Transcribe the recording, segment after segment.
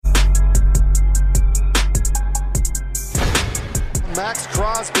Maxx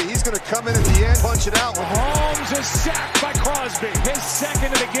Crosby, he's going to come in at the end, punch it out. Mahomes is sacked by Crosby, his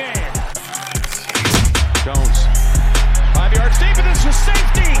second of the game. Jones, 5 yards deep, and this is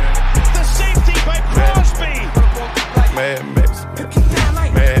safety. The safety by Crosby. Mad Max,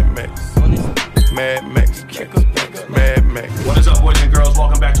 Mad Max, Mad Max, Mad Max. What is up, boys and girls?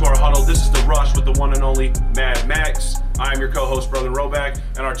 Welcome back to our huddle. This is The Rush with the one and only Mad Max. I am your co-host, Brother Roback,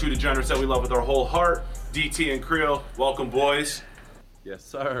 and our two degenerates that we love with our whole heart, DT and Creel. Welcome, boys. Yes,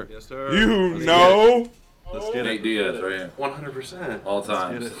 sir. Yes, sir. You know. Let's get Nate it. Diaz right here. 100%. All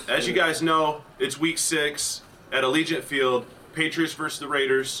times. As you guys know, it's week 6 at Allegiant Field. Patriots versus the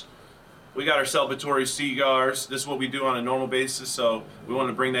Raiders. We got our celebratory cigars. This is what we do on a normal basis, so we want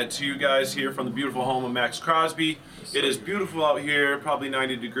to bring that to you guys here from the beautiful home of Maxx Crosby. It is beautiful out here, probably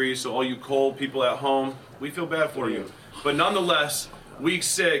 90 degrees, so all you cold people at home, we feel bad for you. But nonetheless, week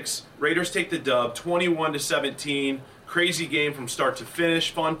 6, Raiders take the dub, 21-17. Crazy game from start to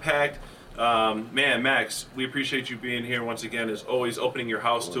finish, fun-packed. Man, Max, we appreciate you being here once again, as always, opening your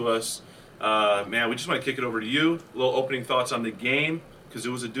house to us. Man, we just want to kick it over to you. A little opening thoughts on the game, because it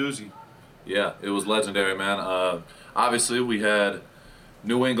was a doozy. Yeah, it was legendary, man. Obviously, we had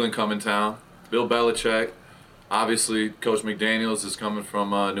New England come in town. Bill Belichick. Obviously, Coach McDaniels is coming from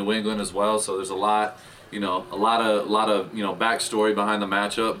New England as well. So there's a lot of backstory behind the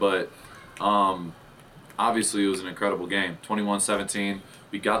matchup. But obviously, it was an incredible game. 21-17.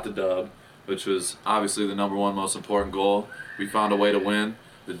 We got the dub, which was obviously the number one most important goal. We found a way to win.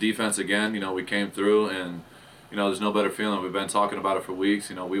 The defense again, we came through and. There's no better feeling. We've been talking about it for weeks.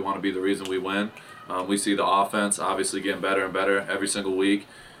 We want to be the reason we win. We see the offense obviously getting better and better every single week.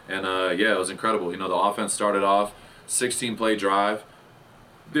 And, it was incredible. The offense started off 16-play drive.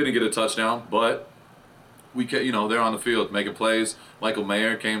 Didn't get a touchdown, but they're on the field making plays. Michael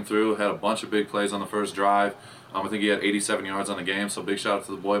Mayer came through, had a bunch of big plays on the first drive. I think he had 87 yards on the game, so big shout out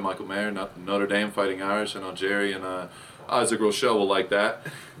to the boy Michael Mayer, Notre Dame Fighting Irish. I know Jerry and Isaac Rochelle will like that.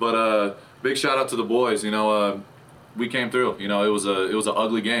 But big shout out to the boys. We came through. It was an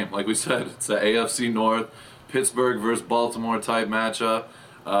ugly game. Like we said, it's the AFC North, Pittsburgh versus Baltimore type matchup.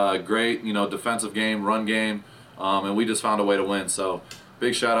 Great, defensive game, run game, and we just found a way to win. So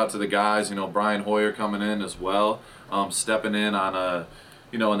big shout out to the guys. Brian Hoyer coming in as well, stepping in on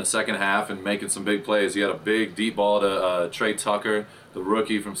in the second half and making some big plays. He had a big deep ball to Trey Tucker, the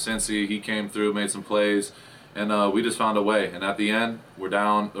rookie from Cincy. He came through, made some plays. And we just found a way. And at the end,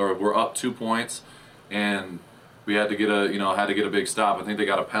 we're up 2 points, and we had to get a big stop. I think they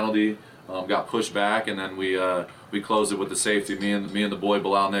got a penalty, got pushed back, and then we closed it with the safety. Me and the boy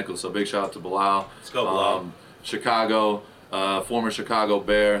Bilal Nichols. So big shout out to Bilal. Let's go, Bilal. Chicago, former Chicago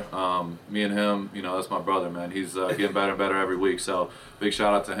Bear. Me and him, that's my brother, man. He's getting better and better every week. So big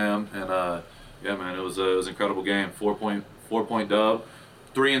shout out to him. And yeah, man, it was an incredible game. 4-point dub.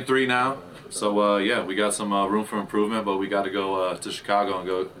 3-3 now. So, we got some room for improvement, but we got to go to Chicago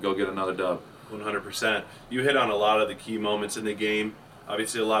and go get another dub. 100%. You hit on a lot of the key moments in the game.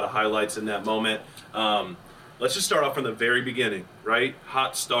 Obviously, a lot of highlights in that moment. Let's just start off from the very beginning, right?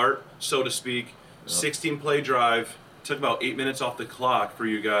 Hot start, so to speak. 16-play drive. Took about 8 minutes off the clock for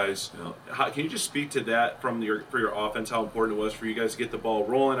you guys. Yep. Can you just speak to that for your offense, how important it was for you guys to get the ball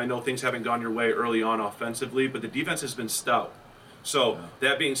rolling? I know things haven't gone your way early on offensively, but the defense has been stout. So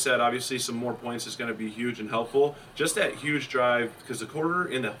that being said, obviously some more points is going to be huge and helpful. Just that huge drive, because the quarter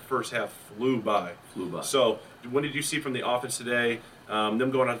in the first half flew by. So what did you see from the offense today?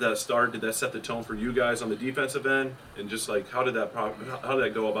 Them going out to that start, did that set the tone for you guys on the defensive end? And just like how did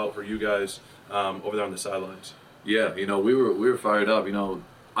that go about for you guys over there on the sidelines? Yeah, we were fired up.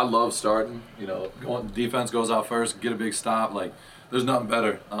 I love starting. Defense goes out first, get a big stop. Like there's nothing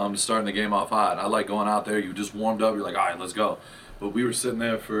better than starting the game off hot. I like going out there. You just warmed up. You're like, all right, let's go. But we were sitting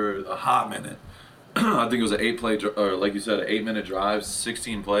there for a hot minute. I think it was an 8-play, or like you said, an 8-minute drive,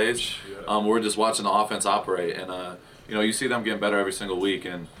 16 plays. Yeah. We're just watching the offense operate, and you see them getting better every single week,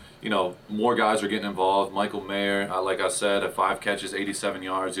 and more guys are getting involved. Michael Mayer, like I said, had 5 catches, 87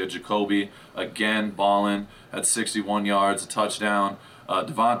 yards. You had Jacoby again balling at 61 yards, a touchdown.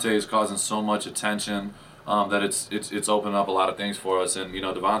 Devontae is causing so much attention that it's opening up a lot of things for us, and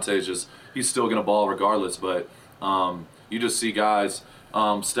Devontae's he's still gonna ball regardless, but. You just see guys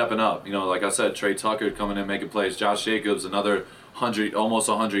stepping up. Like I said, Trey Tucker coming in making plays. Josh Jacobs, another almost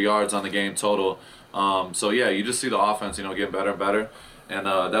 100 yards on the game total. You just see the offense, getting better and better, and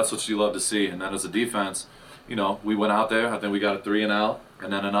that's what you love to see. And then as a defense, we went out there. I think we got a 3-and-out,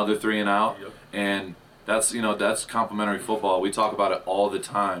 and then another 3-and-out, yep. And that's complimentary football. We talk about it all the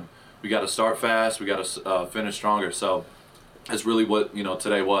time. We got to start fast. We got to finish stronger. So that's really what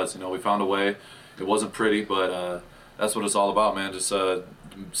today was. We found a way. It wasn't pretty, but that's what it's all about, man. Just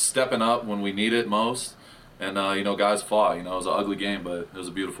stepping up when we need it most. And, guys fought. It was an ugly game, but it was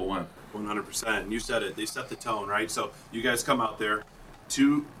a beautiful win. 100%. And you said it. They set the tone, right? So you guys come out there,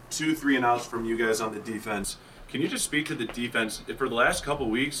 two 3-and-outs from you guys on the defense. Can you just speak to the defense? For the last couple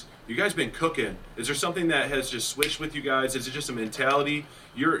weeks, you guys been cooking. Is there something that has just switched with you guys? Is it just a mentality?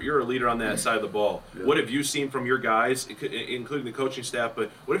 You're a leader on that side of the ball. Yeah. What have you seen from your guys, including the coaching staff, but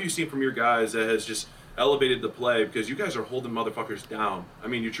what have you seen from your guys that has just elevated the play? Because you guys are holding motherfuckers down. I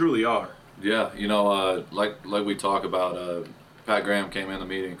mean, you truly are. Yeah, like we talk about, Pat Graham came in the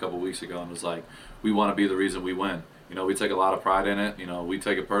meeting a couple weeks ago and was like, we want to be the reason we win. We take a lot of pride in it. We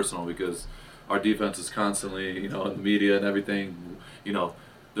take it personal because our defense is constantly, in the media and everything,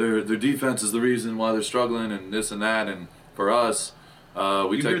 their defense is the reason why they're struggling and this and that. And for us,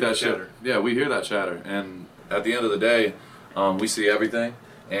 we take that shit. Yeah, we hear that chatter. And at the end of the day, we see everything.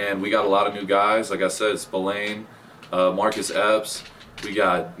 And we got a lot of new guys. Like I said, Spillane, Marcus Epps. We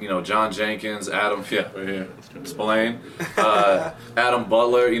got, John Jenkins, Adam, right here, Spillane, Adam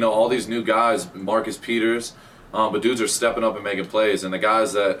Butler, all these new guys, Marcus Peters. But dudes are stepping up and making plays, and the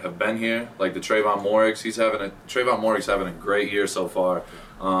guys that have been here, like the Trayvon Morricks, Trayvon Morricks having a great year so far,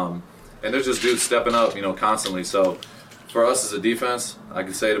 and there's just dudes stepping up, constantly. So for us as a defense, I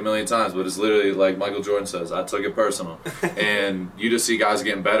can say it a million times, but it's literally like Michael Jordan says, I took it personal, and you just see guys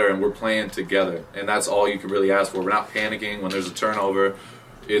getting better, and we're playing together, and that's all you can really ask for. We're not panicking when there's a turnover.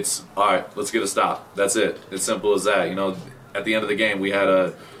 It's all right, let's get a stop. That's it. It's simple as that. At the end of the game,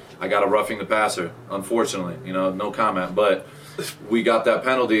 I got a roughing the passer, unfortunately, no comment. But we got that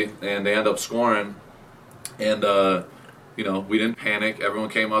penalty, and they end up scoring. And, we didn't panic. Everyone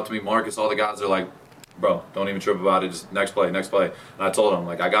came up to me. Marcus, all the guys are like, bro, don't even trip about it. Just next play. And I told them,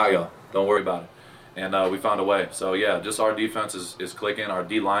 I got y'all. Don't worry about it. And we found a way. So, yeah, just our defense is clicking. Our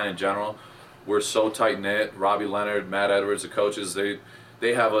D-line in general, we're so tight-knit. Robbie Leonard, Matt Edwards, the coaches,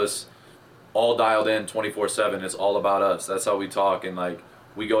 they have us all dialed in 24/7. It's all about us. That's how we talk. And,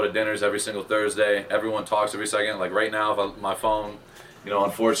 we go to dinners every single Thursday. Everyone talks every second. Like right now, my phone,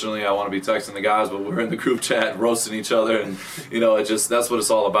 unfortunately, I want to be texting the guys, but we're in the group chat roasting each other, and that's what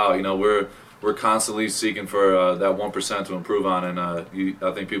it's all about. We're constantly seeking for that 1% to improve on, and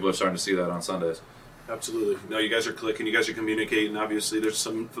I think people are starting to see that on Sundays. Absolutely. No, you guys are clicking. You guys are communicating. Obviously, there's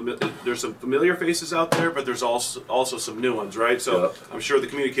some familiar faces out there, but there's also some new ones, right? So yep. I'm sure the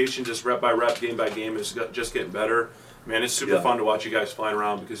communication, just rep by rep, game by game, is just getting better. Man, it's super fun to watch you guys flying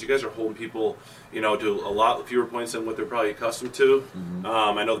around because you guys are holding people, to a lot fewer points than what they're probably accustomed to. Mm-hmm.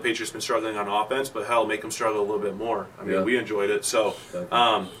 I know the Patriots been struggling on offense, but hell, make them struggle a little bit more. I mean, we enjoyed it. So,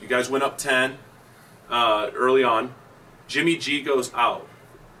 you guys went up 10 early on. Jimmy G goes out.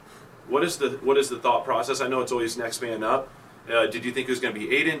 What is the thought process? I know it's always next man up. Did you think it was going to be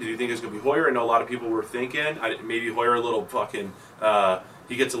Aiden? Did you think it was going to be Hoyer? I know a lot of people were thinking maybe Hoyer a little fucking.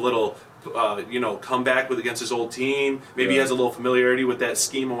 He gets a little. Comeback against his old team. Maybe he has a little familiarity with that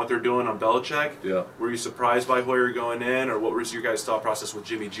scheme and what they're doing on Belichick. Yeah. Were you surprised by Hoyer going in, or what was your guys' thought process with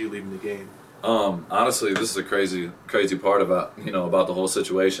Jimmy G leaving the game? Honestly, this is a crazy part about the whole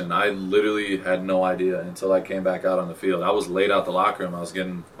situation. I literally had no idea until I came back out on the field. I was laid out the locker room. I was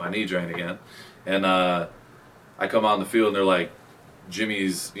getting my knee drained again, and I come out on the field and they're like,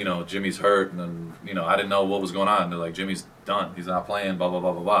 Jimmy's hurt, and then, I didn't know what was going on. They're like, Jimmy's done. He's not playing, blah, blah,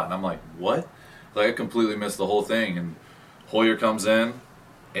 blah, blah, blah. And I'm like, what? I completely missed the whole thing. And Hoyer comes in,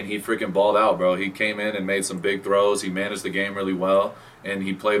 and he freaking balled out, bro. He came in and made some big throws. He managed the game really well, and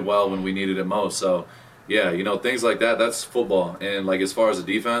he played well when we needed it most. So, yeah, things like that, that's football. And, as far as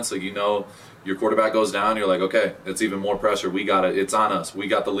the defense, your quarterback goes down, you're like, okay, it's even more pressure. We got it. It's on us. We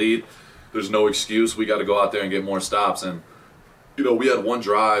got the lead. There's no excuse. We got to go out there and get more stops. And, we had one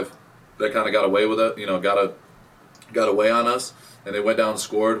drive that kind of got away with it, got away on us, and they went down and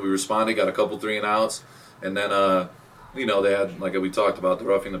scored. We responded, got a couple 3-and-outs, and then, they had, like we talked about, the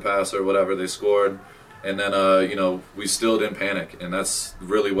roughing the passer, whatever, they scored, and then, we still didn't panic, and that's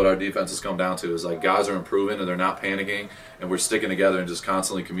really what our defense has come down to, is, guys are improving, and they're not panicking, and we're sticking together and just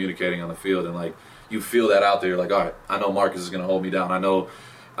constantly communicating on the field, and, you feel that out there. You're like, all right, I know Marcus is going to hold me down. I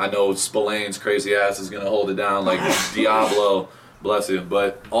know Spillane's crazy ass is going to hold it down, Diablo. Bless you.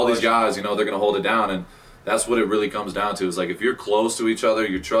 But all these guys, they're going to hold it down. And that's what it really comes down to. Is if you're close to each other,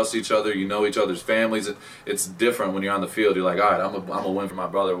 you trust each other, you know each other's families. It's different when you're on the field. You're like, all right, I'm a win for my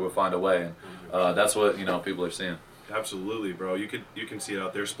brother. We'll find a way. And that's what, people are seeing. Absolutely, bro. You can see it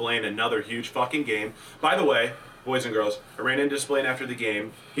out there. Spillane, another huge fucking game. By the way, boys and girls, I ran into Spillane after the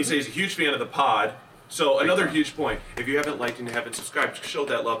game. He says he's a huge fan of the pod. So another huge point. If you haven't liked and you haven't subscribed, show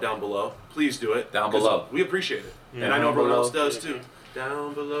that love down below. Please do it. Down below. We appreciate it. And I know everyone else does too.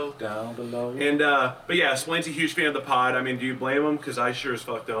 down below. Down below. And but yeah, Splain's a huge fan of the pod. I mean, do you blame him? Because I sure as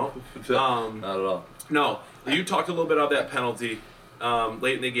fuck don't. Not at all. No, you talked a little bit about that penalty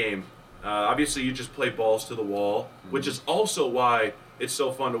late in the game. Obviously, you just play balls to the wall, which is also why it's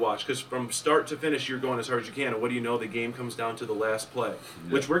so fun to watch. Because from start to finish, you're going as hard as you can. And what do you know? The game comes down to the last play,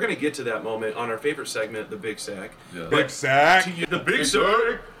 which we're going to get to that moment on our favorite segment, the Big Sack. Yeah. Big sack. To you, the Big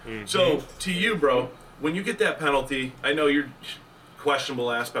Sack. So, to you, bro, when you get that penalty, I know you're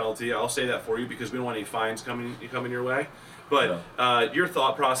questionable ass penalty. I'll say that for you because we don't want any fines coming your way. But your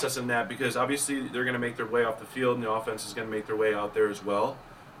thought process in that, because obviously they're going to make their way off the field and the offense is going to make their way out there as well.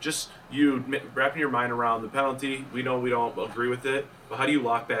 Just you wrapping your mind around the penalty. We know we don't agree with it, but how do you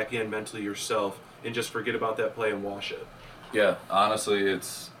lock back in mentally yourself and just forget about that play and wash it? Yeah, honestly,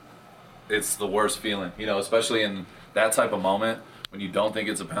 it's the worst feeling, especially in that type of moment when you don't think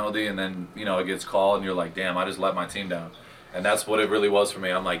it's a penalty and then, it gets called and you're like, damn, I just let my team down. And that's what it really was for me.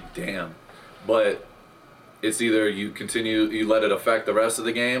 I'm like, damn. But it's either you let it affect the rest of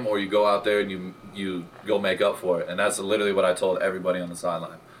the game, or you go out there and you go make up for it. And that's literally what I told everybody on the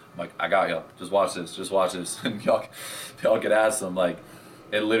sideline. I'm like, I got y'all. Just watch this. And y'all could ask them. Like,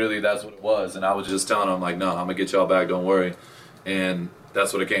 and literally that's what it was. And I was just telling them, like, no, I'm going to get y'all back. Don't worry. And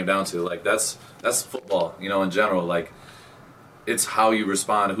that's what it came down to. Like, that's football, in general. Like, it's how you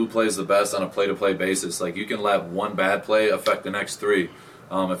respond, who plays the best on a play-to-play basis. Like, you can let one bad play affect the next three.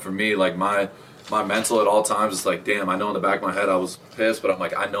 And for me, like, my mental at all times is like, damn, I know in the back of my head I was pissed, but I'm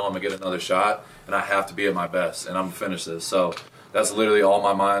like, I know I'm going to get another shot, and I have to be at my best, and I'm going to finish this. So that's literally all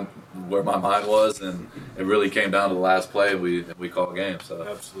where my mind was, and it really came down to the last play, and we called a game. So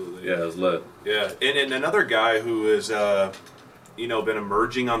Absolutely. Yeah, it was lit. Yeah, and another guy who has, been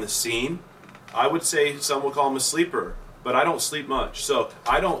emerging on the scene, I would say some would call him a sleeper, but I don't sleep much, so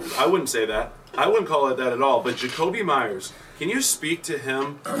I wouldn't say that. I wouldn't call it that at all. But Jakobi Meyers, can you speak to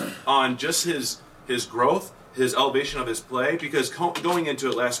him on just his growth, his elevation of his play? Because going into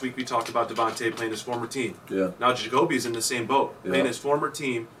it last week, we talked about Devontae playing his former team. Yeah. Now Jakobi's in the same boat, Yeah. playing his former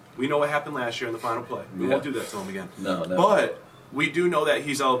team. We know what happened last year in the final play. We won't do that to him again. No. But we do know that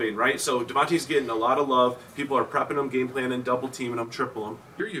he's elevating, right? So Devontae's getting a lot of love. People are prepping him, game planning, double teaming him, triple him.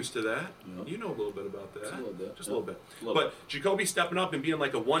 You're used to that. Yeah. You know a little bit about that. Just a little bit. Just a little bit. A little But Jakobi stepping up and being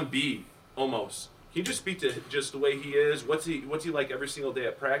like a 1B almost. Can you just speak to just the way he is? What's he like every single day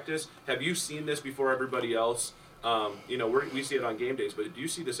at practice? Have you seen this before everybody else? We see it on game days, but do you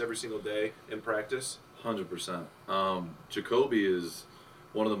see this every single day in practice? 100%. Jakobi is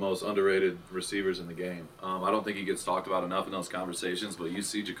one of the most underrated receivers in the game. I don't think he gets talked about enough in those conversations, but you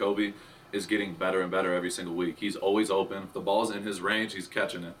see Jakobi is getting better and better every single week. He's always open. If the ball's in his range, he's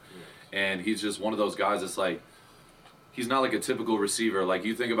catching it. And he's just one of those guys that's like, he's not like a typical receiver. Like,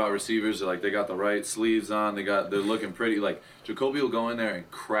 you think about receivers, like, they got the right sleeves on, they're looking pretty. Like, Jakobi will go in there and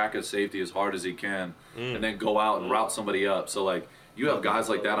crack a safety as hard as he can and then go out and route somebody up. So, like, you have guys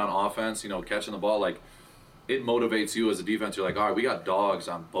like that on offense, catching the ball, like, it motivates you as a defense. You're like, all right, we got dogs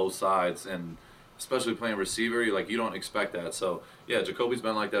on both sides, and especially playing receiver, you're like, you don't expect that. So, yeah, Jacoby's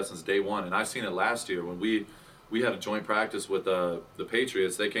been like that since day one, and I've seen it last year when we had a joint practice with the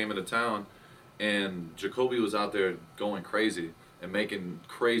Patriots. They came into town, and Jakobi was out there going crazy and making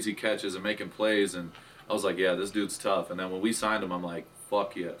crazy catches and making plays, and I was like, yeah, this dude's tough. And then when we signed him, I'm like,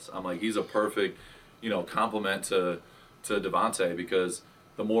 fuck yes. I'm like, he's a perfect, complement to Devontae, because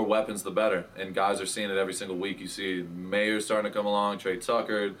the more weapons, the better. And guys are seeing it every single week. You see Mayer starting to come along, Trey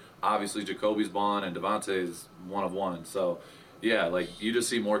Tucker, obviously Jacoby's balling, and Devontae's one of one. So, yeah, like, you just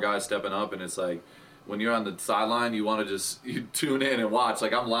see more guys stepping up, and it's like, when you're on the sideline, you want to just tune in and watch.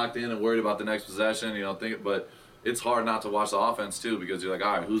 Like, I'm locked in and worried about the next possession, but it's hard not to watch the offense too, because you're like,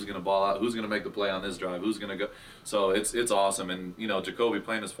 all right, who's going to ball out? Who's going to make the play on this drive? Who's going to go? So it's awesome. And, Jakobi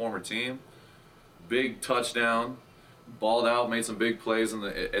playing his former team, big touchdown, balled out, made some big plays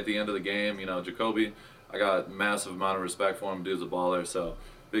at the end of the game. Jakobi, I got a massive amount of respect for him. Dude's a baller. So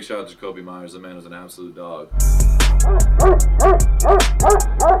big shout out to Jakobi Meyers. The man is an absolute dog.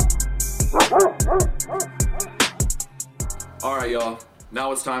 All right, y'all.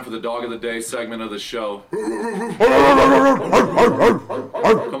 Now it's time for the Dog of the Day segment of the show.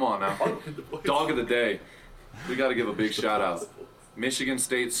 Come on now. Dog of the Day. We got to give a big shout out. Michigan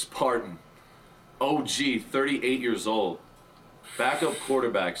State Spartan. OG, 38 years old. Backup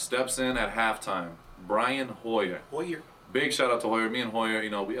quarterback, steps in at halftime. Brian Hoyer. Big shout out to Hoyer. Me and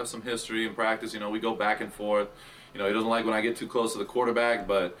Hoyer, we have some history in practice. We go back and forth. He doesn't like when I get too close to the quarterback,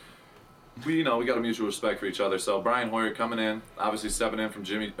 but we got a mutual respect for each other. So Brian Hoyer coming in, obviously stepping in for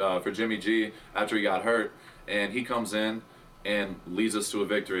Jimmy G after he got hurt, and he comes in and leads us to a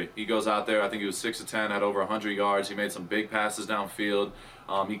victory. He goes out there, I think he was 6 of 10, had over 100 yards. He made some big passes downfield.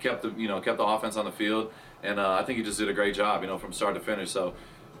 He kept the offense on the field, and I think he just did a great job, from start to finish. So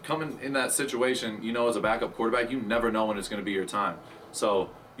coming in that situation, as a backup quarterback, you never know when it's going to be your time. So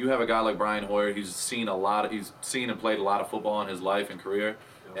you have a guy like Brian Hoyer. He's seen and played a lot of football in his life and career,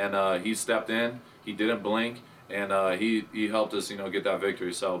 and he stepped in. He didn't blink, and he helped us, get that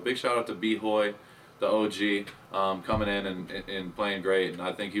victory. So big shout out to B. Hoy, the OG, coming in and playing great. And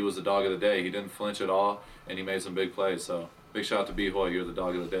I think he was the dog of the day. He didn't flinch at all, and he made some big plays. So big shout out to B. Hoy. You're the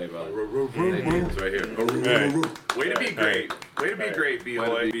dog of the day, brother. It's right here. Way to be great. Way to be great, B.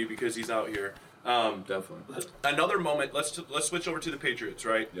 Hoy, because he's out here. Definitely. Another moment. Let's switch over to the Patriots,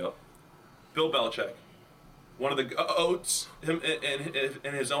 right? Yep. Bill Belichick, one of the goats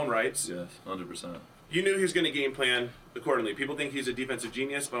in his own rights. Yes, 100%. You knew he was going to game plan accordingly. People think he's a defensive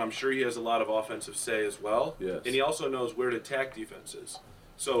genius, but I'm sure he has a lot of offensive say as well. Yes. And he also knows where to attack defenses.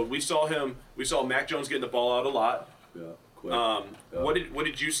 So we saw Mac Jones getting the ball out a lot. Yeah, quick. What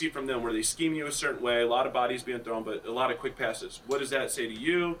did you see from them? Were they scheming you a certain way? A lot of bodies being thrown, but a lot of quick passes. What does that say to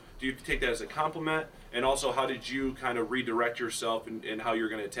you? Do you take that as a compliment? And also, how did you kind of redirect yourself and how you're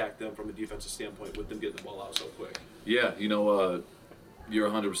going to attack them from a defensive standpoint with them getting the ball out so quick? Yeah, you're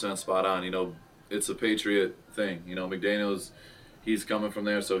 100% spot on. It's a Patriot thing. McDaniels, he's coming from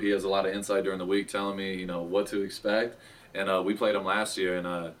there, so he has a lot of insight during the week telling me, what to expect. And we played him last year, and,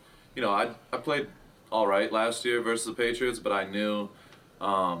 I played all right last year versus the Patriots, but I knew,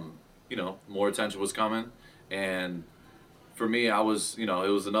 more attention was coming. And for me, I was, it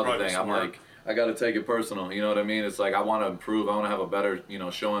was another thing. I'm like, I got to take it personal. You know what I mean? It's like I want to improve. I want to have a better,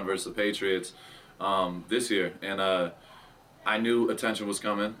 showing versus the Patriots this year. And I knew attention was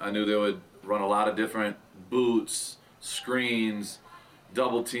coming. I knew they would run a lot of different boots, screens,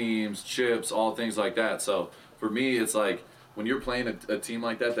 double teams, chips, all things like that. So for me, it's like when you're playing a team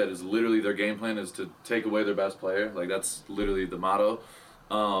like that is literally their game plan is to take away their best player. Like that's literally the motto.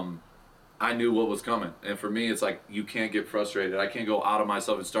 I knew what was coming. And for me, it's like you can't get frustrated. I can't go out of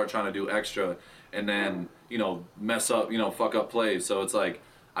myself and start trying to do extra and then, mess up, fuck up plays. So it's like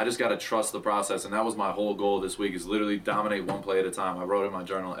I just got to trust the process, and that was my whole goal this week is literally dominate one play at a time. I wrote in my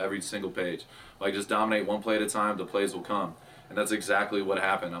journal every single page. Like, just dominate one play at a time, the plays will come. And that's exactly what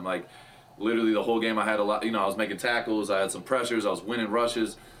happened. I'm like, literally the whole game I had a lot, I was making tackles, I had some pressures, I was winning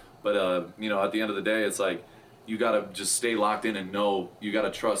rushes. But, at the end of the day, it's like you got to just stay locked in and know you got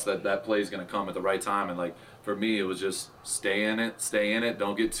to trust that play is going to come at the right time. And, like, for me, it was just stay in it,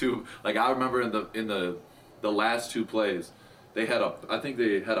 don't get too – like, I remember in the last two plays – I think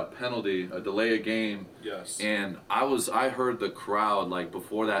they had a penalty, a delay of game. Yes. And I heard the crowd like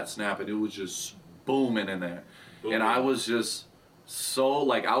before that snap, and it was just booming in there. Booming. And I was just so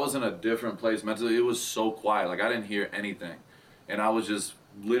like I was in a different place mentally. It was so quiet, like I didn't hear anything, and I was just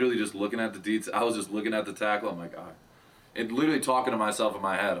literally just looking at the details. I was just looking at the tackle. I'm like, and literally talking to myself in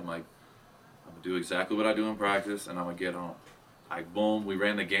my head. I'm like, I'm gonna do exactly what I do in practice, and I'm gonna get home. Boom, we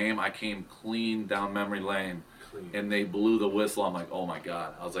ran the game. I came clean down memory lane. And they blew the whistle. I'm like, oh my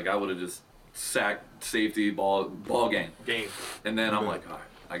God. I was like, I would have just sacked safety ball game. And then I'm like, all right,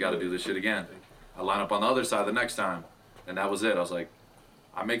 I got to do this shit again. I line up on the other side the next time. And that was it. I was like,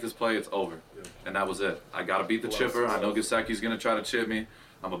 I make this play, it's over. And that was it. I got to beat the chipper. I know Gesicki's going to try to chip me.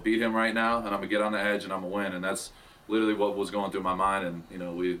 I'm going to beat him right now, and I'm going to get on the edge, and I'm going to win. And that's literally what was going through my mind.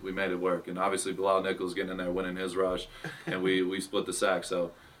 And, we made it work. And obviously, Bilal Nichols getting in there, winning his rush. And we split the sack.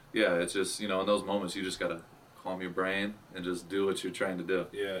 So, yeah, it's just, in those moments, you just got to calm your brain and just do what you're trying to do.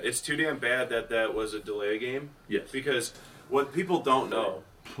 Yeah, it's too damn bad that was a delay game. Yes. Because what people don't know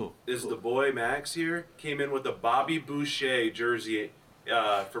is the boy Maxx here came in with a Bobby Boucher jersey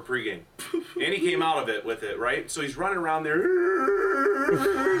for pregame. And he came out of it with it, right? So he's running around there.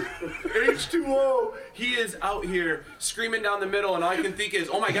 H2O. He is out here screaming down the middle, and all I can think is,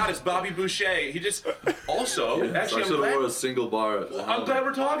 oh my God, it's Bobby Boucher. He just also, actually, I should have wore a single bar. I'm glad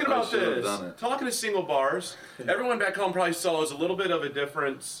we're talking about this. Talking to single bars. Everyone back home probably saw it was a little bit of a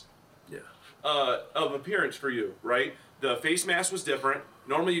difference of appearance for you, right? The face mask was different.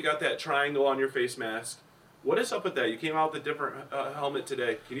 Normally you got that triangle on your face mask. What is up with that? You came out with a different helmet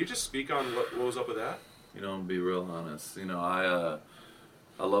today. Can you just speak on what was up with that? I'm gonna be real honest.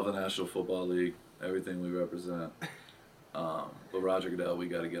 I love the National Football League, everything we represent. But Roger Goodell, we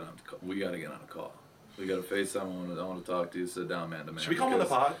gotta get on a call. We gotta FaceTime. I want to talk to you. Sit down, man to man. Should we call him on the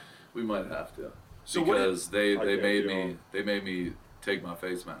pod? We might have to. So because they made me take my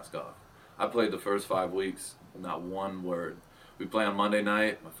face mask off. I played the first 5 weeks, not one word. We play on Monday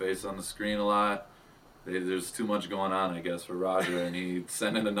night. My face on the screen a lot. There's too much going on, I guess, for Roger, and he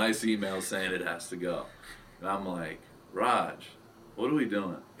sent in a nice email saying it has to go. And I'm like, Raj, what are we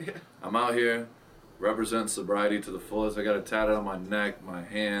doing? I'm out here representing sobriety to the fullest. I got it tatted on my neck, my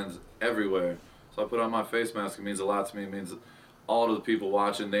hands, everywhere. So I put on my face mask. It means a lot to me. It means all of the people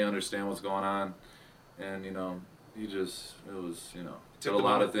watching, they understand what's going on. And, it was, did a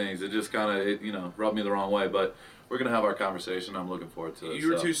lot of things. It just kind of, rubbed me the wrong way. But we're going to have our conversation. I'm looking forward to it.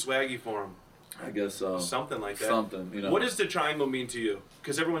 You were too swaggy for him. I guess so. Something like that. Something, What does the triangle mean to you?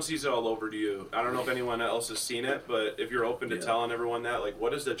 Because everyone sees it all over to you. I don't know if anyone else has seen it, but if you're open to telling everyone that,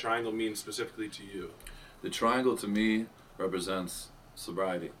 what does the triangle mean specifically to you? The triangle to me represents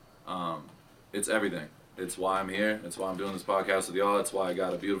sobriety. It's everything. It's why I'm here. It's why I'm doing this podcast with y'all. It's why I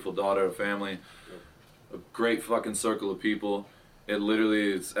got a beautiful daughter, a family, a great fucking circle of people. It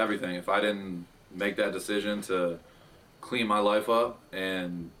literally is everything. If I didn't make that decision to clean my life up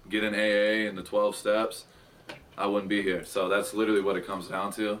and get in AA and the 12 steps, I wouldn't be here. So that's literally what it comes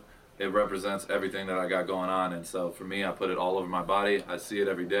down to. It represents everything that I got going on. And so for me, I put it all over my body. I see it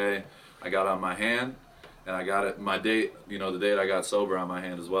every day. I got it on my hand, and I got it, my date, the date I got sober, on my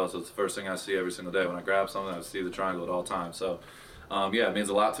hand as well. So it's the first thing I see every single day. When I grab something, I see the triangle at all times. So it means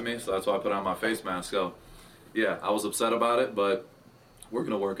a lot to me. So that's why I put on my face mask. So yeah, I was upset about it, but we're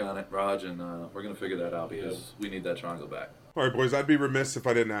going to work on it, Raj, and we're going to figure that out because we need that triangle back. All right, boys, I'd be remiss if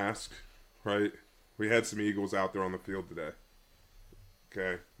I didn't ask, right? We had some Eagles out there on the field today.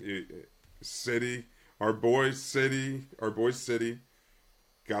 Okay. City, our boy City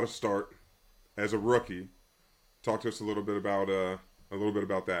got a start as a rookie. Talk to us a little bit about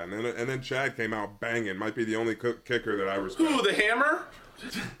that. And then Chad came out banging. Might be the only kicker that I respect. Who, the Hammer?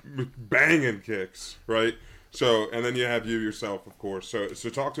 Banging kicks, right? So, and then you have you yourself, of course. So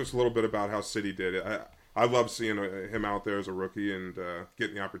talk to us a little bit about how City did it. I love seeing him out there as a rookie and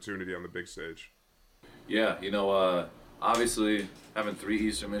getting the opportunity on the big stage. Yeah, obviously having 3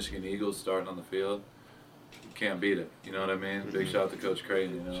 Eastern Michigan Eagles starting on the field, you can't beat it. You know what I mean? Big shout out to Coach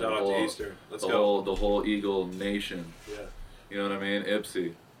Creighton. Shout out to Eastern. Let's go. The whole Eagle nation. Yeah. You know what I mean?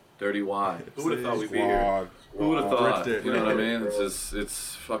 Ipsy, Dirty Y. Who would have thought we'd be here? Who would have thought? You know what I mean?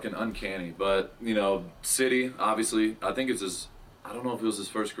 It's fucking uncanny. But, City, obviously, I think I don't know if it was his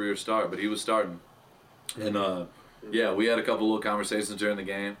first career start, but he was starting. And, we had a couple little conversations during the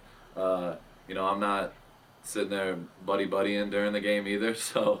game. I'm not sitting there buddying during the game either.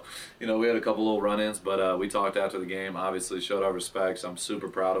 So, we had a couple little run-ins, but we talked after the game, obviously showed our respects. I'm super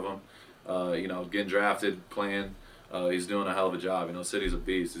proud of him. Getting drafted, playing. He's doing a hell of a job. City's a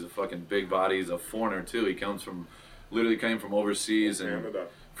beast. He's a fucking big body. He's a foreigner too. He came from overseas and Canada.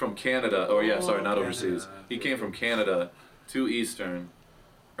 From Canada. Oh yeah, sorry, not overseas. He came from Canada to Eastern,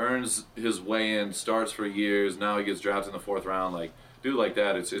 earns his way in, starts for years. Now he gets drafted in the 4th round. Like dude like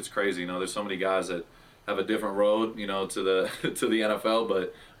that, it's crazy. There's so many guys that have a different road, to the to the NFL,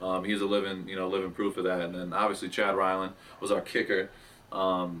 but he's a living proof of that. And then obviously Chad Ryland was our kicker.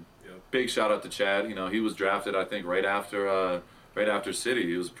 Big shout out to Chad. He was drafted, I think, right after City.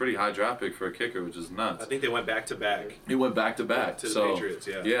 He was a pretty high draft pick for a kicker, which is nuts. I think they went back to back. He went back to back to the Patriots.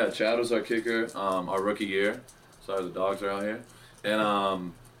 Yeah. Yeah, Chad was our kicker, our rookie year. Sorry, the dogs are out here.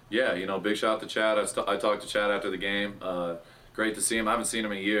 And big shout out to Chad. I talked to Chad after the game. Great to see him. I haven't seen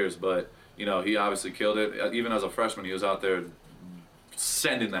him in years, but he obviously killed it. Even as a freshman, he was out there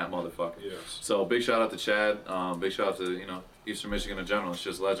sending that motherfucker. Yes. So big shout out to Chad. Big shout out to Eastern Michigan in general. It's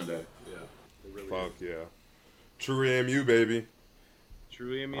just legendary. Yeah. Really Fuck yeah. True EMU, baby.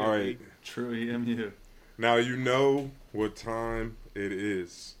 True EMU. All right. True EMU. Now you know what time it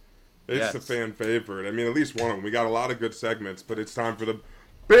is. It's the fan favorite. I mean, at least one of them. We got a lot of good segments, but it's time for the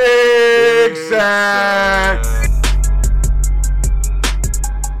Big Sack.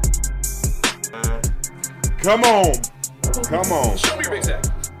 Come on. Show me your big sack.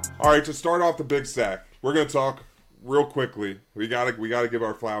 All right, to start off the Big Sack, we're gonna talk real quickly. We gotta give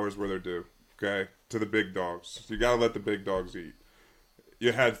our flowers where they're due. Okay, to the big dogs. You gotta let the big dogs eat.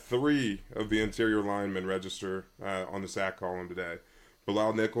 You had 3 of the interior linemen register on the sack column today.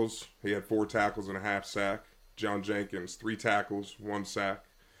 Bilal Nichols, he had 4 tackles and a half sack. John Jenkins, 3 tackles, 1 sack.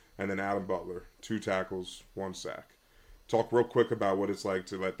 And then Adam Butler, 2 tackles, 1 sack. Talk real quick about what it's like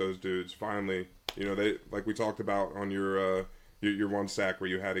to let those dudes finally, they, like we talked about on your 1 sack where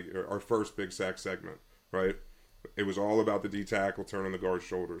you had our first big sack segment, right? It was all about the D tackle turning the guard's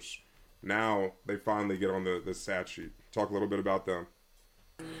shoulders. Now they finally get on the stat sheet. Talk a little bit about them.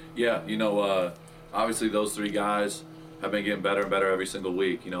 Yeah, obviously those 3 guys have been getting better and better every single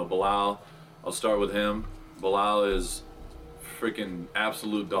week. Bilal, I'll start with him. Bilal is freaking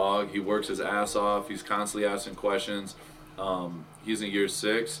absolute dog. He works his ass off. He's constantly asking questions. He's in year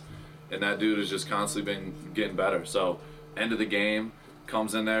 6, and that dude has just constantly been getting better. So, end of the game,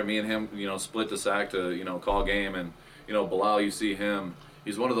 comes in there, me and him, split the sack to, call game, and, Bilal, you see him,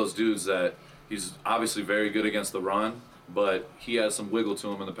 he's one of those dudes that he's obviously very good against the run, but he has some wiggle to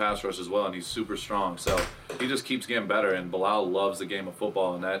him in the pass rush as well, and he's super strong. So he just keeps getting better, and Bilal loves the game of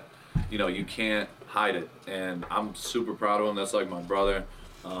football, and that, you can't hide it. And I'm super proud of him. That's like my brother.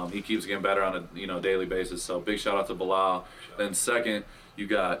 He keeps getting better on a daily basis. So big shout out to Bilal. Then second, you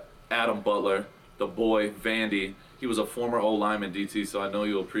got Adam Butler, the boy Vandy. He was a former O-lineman, DT, so I know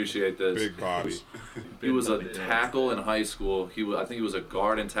you'll appreciate this. Big body. He was a tackle in high school. I think he was a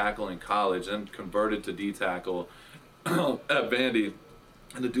guard and tackle in college, then converted to D-tackle at Vandy.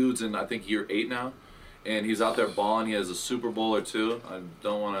 And the dude's in, I think, year 8 now. And he's out there balling. He has a Super Bowl or 2. I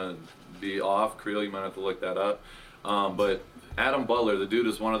don't want to be off. Creel, you might have to look that up. But Adam Butler, the dude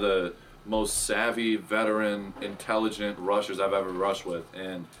is one of the most savvy, veteran, intelligent rushers I've ever rushed with.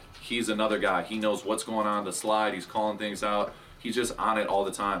 And he's another guy. He knows what's going on the slide. He's calling things out. He's just on it all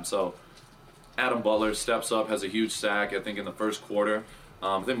the time. So Adam Butler steps up, has a huge sack, I think, in the first quarter.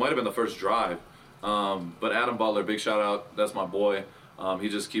 I think it might have been the first drive. But Adam Butler, big shout out. That's my boy. He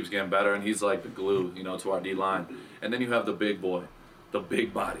just keeps getting better, and he's like the glue, to our D-line. And then you have the big boy, the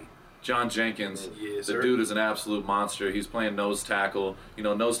big body, John Jenkins. Yes, the sir. dude is an absolute monster. He's playing nose tackle.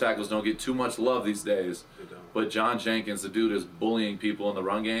 Nose tackles don't get too much love these days. But John Jenkins, the dude is bullying people in the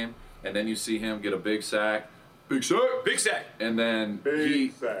run game. And then you see him get a big sack. Big sack! Big sack. And then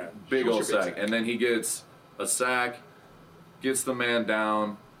Big sack. Big old What's your big sack. sack? And then he gets a sack, gets the man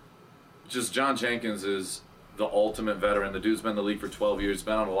down. Just John Jenkins is the ultimate veteran. The dude's been in the league for 12 years,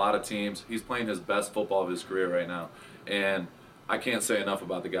 been on a lot of teams. He's playing his best football of his career right now. And I can't say enough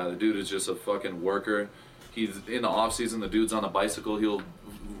about the guy. The dude is just a fucking worker. He's in the offseason, the dude's on a bicycle. He'll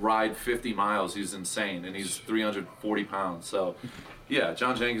ride 50 miles. He's insane. And he's 340 pounds. So, yeah,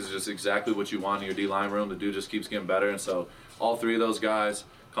 John Jenkins is just exactly what you want in your D-line room. The dude just keeps getting better. And so all three of those guys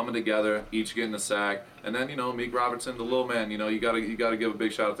coming together, each getting a sack. And then, Meek Robertson, the little man, you gotta give a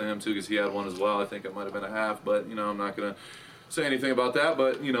big shout out to him too, because he had one as well. I think it might have been a half, but I'm not gonna say anything about that.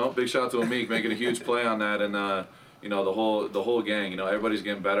 But big shout out to Meek making a huge play on that, and the whole gang. Everybody's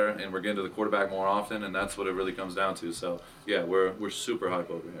getting better, and we're getting to the quarterback more often, and that's what it really comes down to. So yeah, we're super hype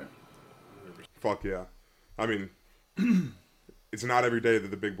over here. Fuck yeah. I mean, it's not every day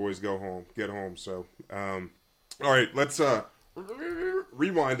that the big boys get home. So, all right, let's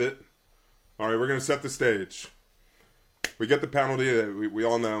rewind it. All right, we're going to set the stage. We get the penalty. We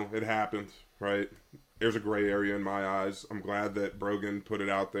all know it happened, right? There's a gray area in my eyes. I'm glad that Brogan put it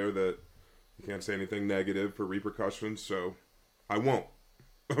out there that you can't say anything negative for repercussions, so I won't.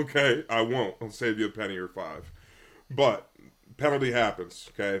 Okay? I won't. I'll save you a penny or 5. But penalty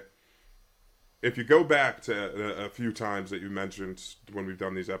happens, okay? If you go back to a few times that you mentioned when we've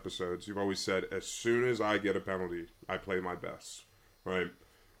done these episodes, you've always said, as soon as I get a penalty, I play my best, right?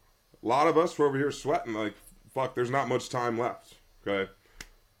 A lot of us were over here sweating like, fuck, there's not much time left, okay?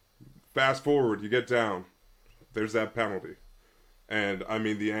 Fast forward, you get down, there's that penalty. And, I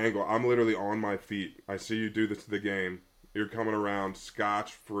mean, the angle, I'm literally on my feet. I see you do this to the game. You're coming around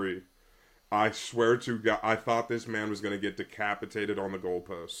scotch-free. I swear to God, I thought this man was going to get decapitated on the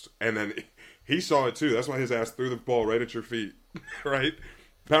goalpost. And then he saw it too. That's why his ass threw the ball right at your feet. Right?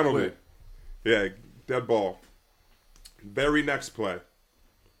 Penalty. Wait. Yeah, dead ball. Very next play.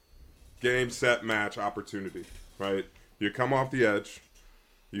 Game, set, match, opportunity. Right? You come off the edge.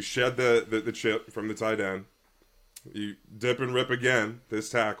 You shed the chip from the tight end. You dip and rip again,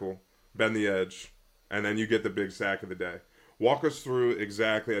 this tackle, bend the edge, and then you get the big sack of the day. Walk us through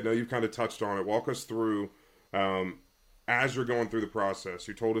exactly, I know you've kind of touched on it, walk us through as you're going through the process.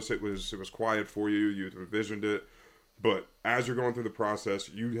 You told us it was quiet for you, you envisioned it, but as you're going through the process,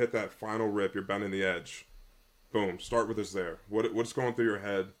 you hit that final rip, you're bending the edge. Boom, start with us there. What's going through your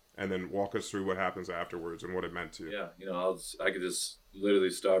head, and then walk us through what happens afterwards and what it meant to you. Yeah, I could just literally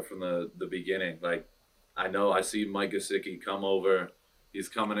start from the beginning. Like, I see Mike Gesicki come over. He's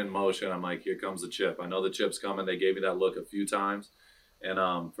coming in motion. I'm like, here comes the chip. I know the chip's coming. They gave me that look a few times.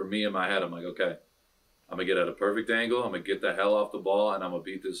 And for me in my head, I'm like, okay, I'm going to get at a perfect angle. I'm going to get the hell off the ball, and I'm going to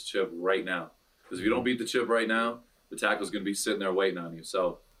beat this chip right now. Because if you don't beat the chip right now, the tackle's going to be sitting there waiting on you.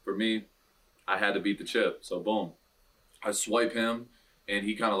 So for me, I had to beat the chip. So boom. I swipe him, and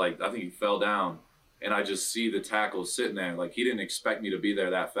he kind of I think he fell down. And I just see the tackle sitting there. Like, he didn't expect me to be there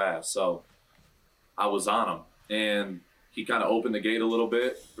that fast. So I was on him. And he kind of opened the gate a little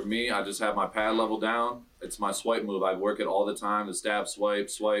bit. For me, I just have my pad level down. It's my swipe move. I work it all the time, the stab, swipe,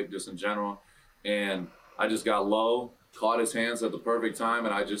 just in general. And I just got low, caught his hands at the perfect time,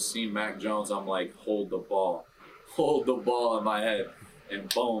 and I just seen Mac Jones. I'm like, hold the ball in my head. And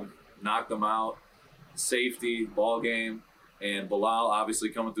boom, knocked him out. Safety, ball game. And Bilal obviously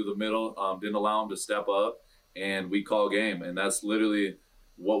coming through the middle, didn't allow him to step up. and we call game, and that's literally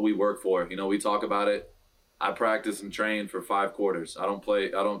what we work for. You know, we talk about it. I practice and train for 5 quarters. I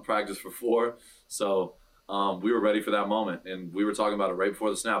don't practice for 4. So we were ready for that moment, and we were talking about it right before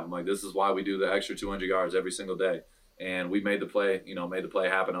the snap. I'm like, this is why we do the extra 200 yards every single day. And we made the play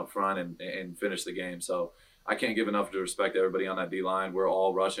happen up front and finished the game. So I can't give enough to respect everybody on that D-line. We're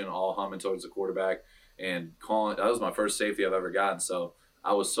all rushing, all humming towards the quarterback and calling. That was my first safety I've ever gotten. So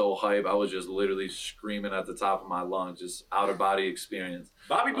I was so hyped. I was just literally screaming at the top of my lungs, just out-of-body experience.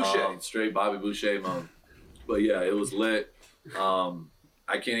 Bobby Boucher. Straight Bobby Boucher mode. But, yeah, it was lit. I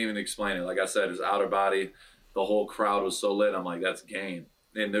can't even explain it. Like I said, it's out-of-body. The whole crowd was so lit. I'm like, that's game.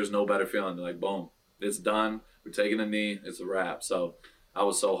 And there's no better feeling than like, boom, it's done. We're taking a knee. It's a wrap. So I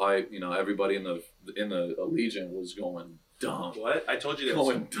was so hyped. You know, everybody in the Allegiant was going dumb. What? I told you this.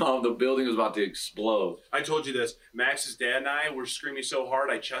 Going dumb. The building was about to explode. I told you this. Max's dad and I were screaming so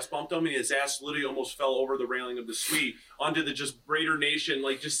hard, I chest bumped him, and his ass literally almost fell over the railing of the suite onto the just Raider Nation,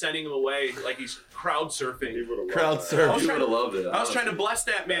 like just sending him away like he's crowd surfing. Crowd surfing. He would have loved it. I was trying to bless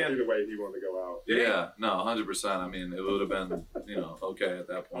that man. Either way, he wanted to go out. Yeah, no, 100%. I mean, it would have been, okay at that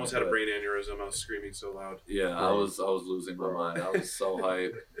point. I almost had a brain aneurysm. I was screaming so loud. Yeah, I was losing my mind. I was so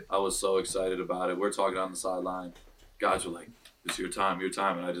hyped. I was so excited about it. We're talking on the sideline. Guys were like, it's your time.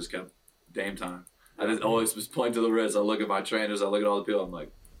 And I just kept, Dame time. I just always just point to the wrist. I look at my trainers. I look at all the people. I'm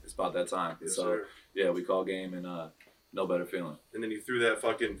like, it's about that time. Yes, so, sir. yeah, we call game and no better feeling. And then you threw that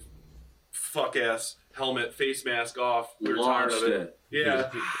fucking fuck-ass helmet, face mask off. We were tired of it.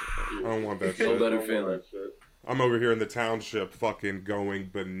 Yeah. I don't want that shit. No better feeling. I'm over here in the township fucking going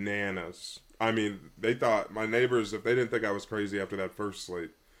bananas. I mean, they thought, my neighbors, if they didn't think I was crazy after that first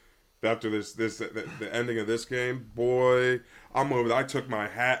slate, after the ending of this game, boy, I'm over there. I took my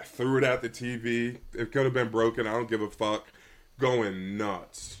hat, threw it at the TV. It could have been broken. I don't give a fuck. Going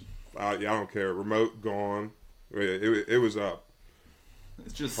nuts. I don't care. Remote gone. It was up.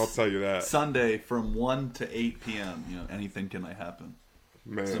 It's just I'll tell you that. Sunday from 1 to 8 p.m. You know, anything can happen.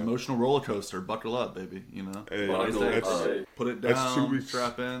 Man. It's an emotional roller coaster. Buckle up, baby. You know, Hey, put it that's down. 2 weeks.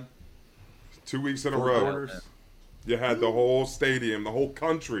 Strap in. 2 weeks in a 4 row. quarters. You had the whole stadium, the whole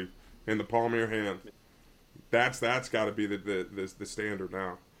country in the palm of your hand. That's got to be the standard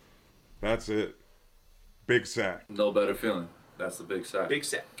now. That's it. Big sack. No better feeling. That's the big sack. Big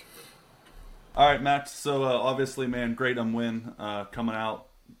sack. All right, Max. So obviously, man, great win. Coming out,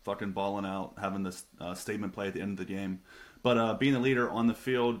 fucking balling out, having this statement play at the end of the game. But being a leader on the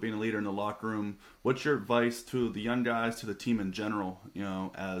field, being a leader in the locker room, what's your advice to the young guys, to the team in general, you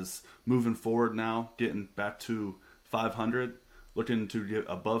know, as moving forward now, getting back to 500, looking to get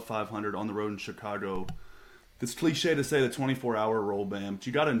above 500 on the road in Chicago? It's cliche to say the 24-hour roll, man, but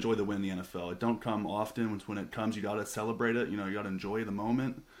you got to enjoy the win in the NFL. It don't come often. When it comes, you got to celebrate it. You know, you got to enjoy the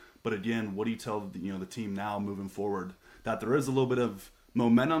moment. But again, what do you tell the team now moving forward that there is a little bit of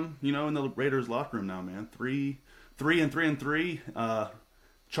momentum, you know, in the Raiders locker room now, man? 3-3.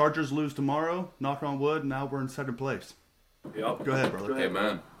 Chargers lose tomorrow. Knock on wood. Now we're in second place. Yep. Go ahead, brother.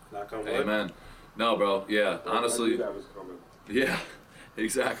 Amen. Knock on wood. Amen. No, bro. Yeah, honestly. that was coming. Yeah,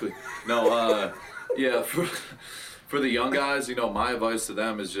 exactly. No, yeah, for the young guys, you know, my advice to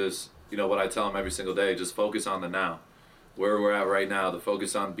them is just, you know, what I tell them every single day, just focus on the now. Where we're at right now, the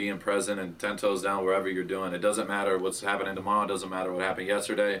focus on being present and 10 toes down wherever you're doing. It doesn't matter what's happening tomorrow. It doesn't matter what happened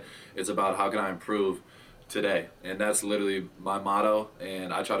yesterday. It's about how can I improve today. And that's literally my motto,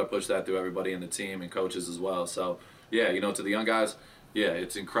 and I try to push that through everybody in the team and coaches as well. So, yeah, you know, to the young guys, yeah,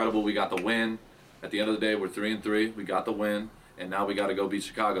 it's incredible. We got the win. At the end of the day, we're 3-3. We got the win, and now we got to go beat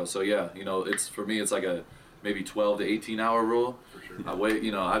Chicago. So, yeah, you know, for me, it's like a maybe 12 to 18-hour rule. For sure.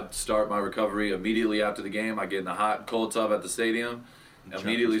 I start my recovery immediately after the game. I get in the hot and cold tub at the stadium,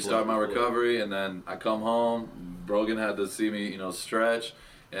 immediately start my recovery, and then I come home. Brogan had to see me, stretch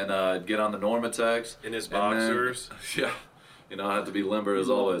and get on the Normatex. In his boxers. Then, yeah. I have to be limber as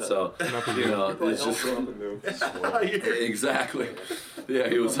always. So, it's just exactly. Yeah,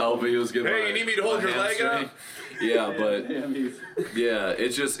 he was helping. He was giving. Hey, you need me to hold your leg up? Yeah, but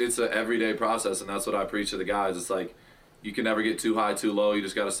it's an everyday process, and that's what I preach to the guys. It's like you can never get too high, too low. You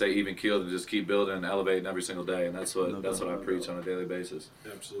just got to stay even keeled and just keep building and elevating every single day, and that's what I preach on a daily basis.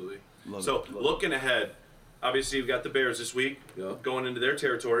 Absolutely. Looking ahead, obviously you've got the Bears this week, going into their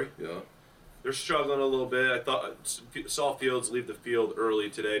territory. Yeah. They're struggling a little bit. I thought saw Fields leave the field early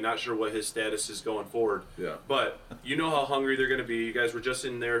today. Not sure what his status is going forward. Yeah. But you know how hungry they're going to be. You guys were just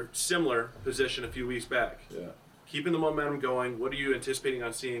in their similar position a few weeks back. Yeah. Keeping the momentum going. What are you anticipating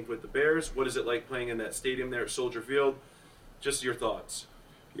on seeing with the Bears? What is it like playing in that stadium there at Soldier Field? Just your thoughts.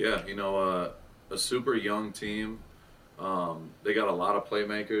 Yeah, a super young team. They got a lot of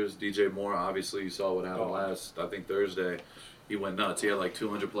playmakers. DJ Moore, obviously, you saw what happened I think Thursday. He went nuts. He had like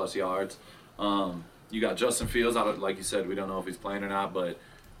 200-plus yards. You got Justin Fields. Like you said, we don't know if he's playing or not, but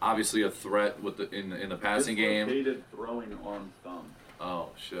obviously a threat with in the passing game. Dislocated throwing arm thumb. Oh,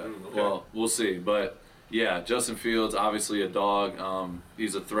 shit. Okay. Well, we'll see. But, yeah, Justin Fields, obviously a dog.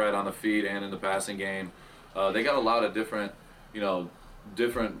 He's a threat on the feet and in the passing game. They got a lot of different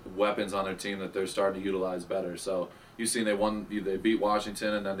weapons on their team that they're starting to utilize better. So you've seen they beat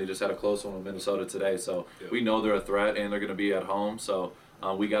Washington, and then they just had a close one with Minnesota today. So we know they're a threat, and they're going to be at home. So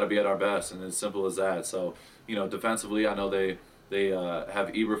we got to be at our best, and it's simple as that. So, defensively, I know they have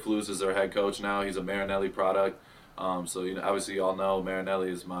Eberflus as their head coach now. He's a Marinelli product. So obviously you all know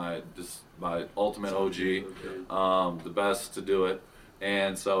Marinelli is my ultimate OG, the best to do it.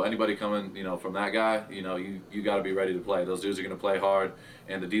 And so anybody coming, from that guy, you got to be ready to play. Those dudes are going to play hard.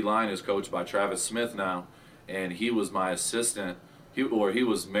 And the D-line is coached by Travis Smith now, and he was my assistant. He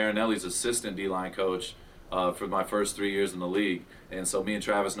was Marinelli's assistant D-line coach for my first 3 years in the league. And so me and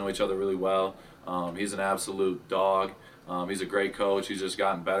Travis know each other really well. He's an absolute dog. He's a great coach. He's just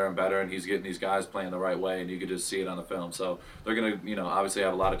gotten better and better, and he's getting these guys playing the right way, and you can just see it on the film. So they're going to, obviously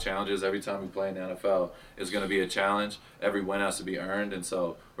have a lot of challenges. Every time we play in the NFL, it's going to be a challenge. Every win has to be earned, and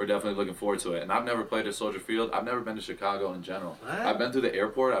so we're definitely looking forward to it. And I've never played at Soldier Field. I've never been to Chicago in general. What? I've been to the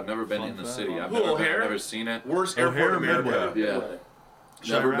airport. I've never been in the city. I've never seen it. Worst airport in America. Yeah.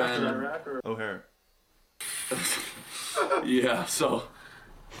 Never been. O'Hare. Yeah, so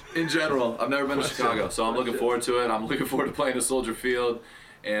in general, I've never been to Chicago, so I'm looking forward to it. I'm looking forward to playing at Soldier Field,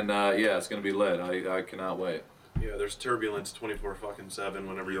 and it's going to be lit. I cannot wait. Yeah, there's turbulence 24/7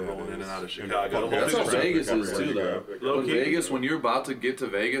 whenever you're rolling in and out of Chicago. That's how Vegas is too, though. Low-key. Vegas, when you're about to get to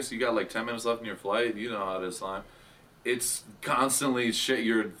Vegas, you got like 10 minutes left in your flight. You know how it is, Slime. It's constantly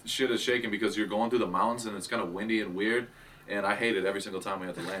your shit is shaking because you're going through the mountains and it's kind of windy and weird. And I hate it every single time we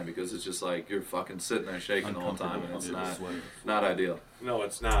have to land because it's just like you're fucking sitting there shaking the whole time, and it's not ideal. No,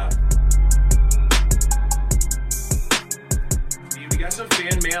 it's not. We got some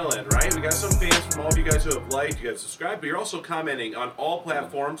fan mail in, right? We got some fans from all of you guys who have liked, you guys subscribed, but you're also commenting on all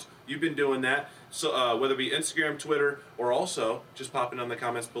platforms. You've been doing that, so whether it be Instagram, Twitter, or also just popping on the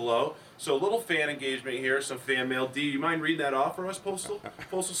comments below. So a little fan engagement here, some fan mail. D, you mind reading that off for us, Postal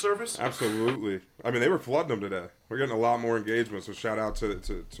Service? Absolutely. I mean, they were flooding them today. We're getting a lot more engagement, so shout out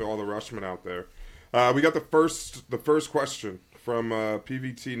to all the Rushmen out there. We got the first question from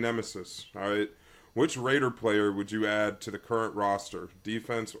PVT Nemesis. All right. Which Raider player would you add to the current roster,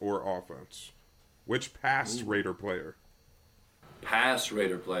 defense or offense? Which past Raider player? Past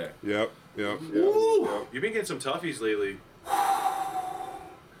Raider player. Yep. You've been getting some toughies lately.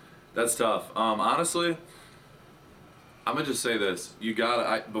 That's tough. Honestly, I'm gonna just say this.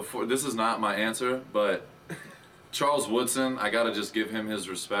 This is not my answer, but Charles Woodson, I gotta just give him his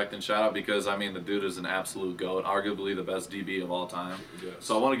respect and shout out because the dude is an absolute GOAT, arguably the best DB of all time. Yes.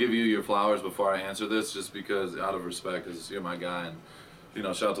 So I want to give you your flowers before I answer this, just because out of respect, because you're my guy,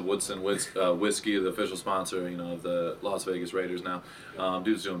 and shout out to Woodson Whiskey, the official sponsor, of the Las Vegas Raiders now.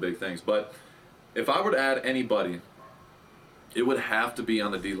 Dude's doing big things. But if I were to add anybody, it would have to be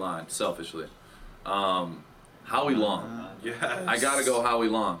on the D-line, selfishly. Howie Long. Yes. I gotta go Howie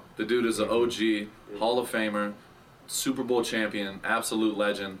Long. The dude is an OG, Hall of Famer, Super Bowl champion, absolute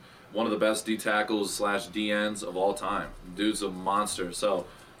legend, one of the best D tackles / DNs of all time. Dude's a monster. So,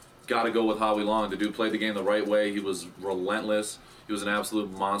 gotta go with Howie Long. The dude played the game the right way. He was relentless. He was an absolute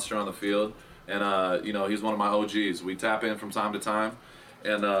monster on the field. And, he's one of my OGs. We tap in from time to time.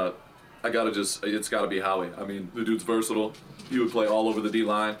 And it's gotta be Howie. The dude's versatile. He would play all over the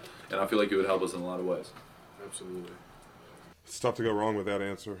D-line. And I feel like he would help us in a lot of ways. Absolutely. It's tough to go wrong with that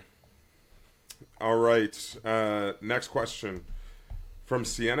answer. All right. Next question. From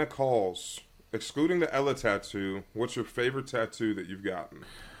Sienna Calls. Excluding the Ella tattoo, what's your favorite tattoo that you've gotten?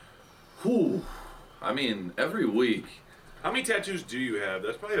 Whew. Every week. How many tattoos do you have?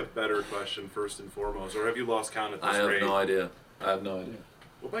 That's probably a better question first and foremost. Or have you lost count at this rate? I have no idea.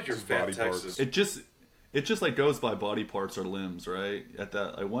 What about your Just fat body parts. Texas? It just like goes by body parts or limbs, right? At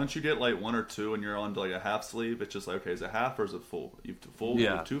that, like once you get like one or two and you're on to like a half sleeve, it's just like, okay, is it half or is it full? You have full, you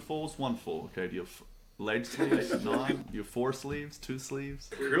have two fulls, one full. Okay, do you have leg sleeves? None. You have 4 sleeves, 2 sleeves.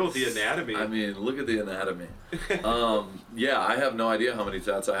 Real the anatomy. Look at the anatomy. I have no idea how many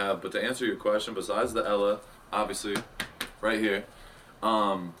tats I have, but to answer your question, besides the Ella, obviously, right here,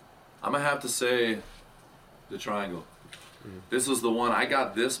 I'm gonna have to say the triangle. This was the one, I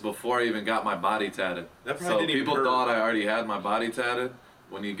got this before I even got my body tatted. That probably so didn't even people hurt. thought I already had my body tatted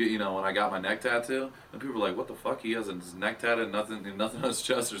when when I got my neck tattoo. And people were like, what the fuck? He has his neck tatted, nothing on his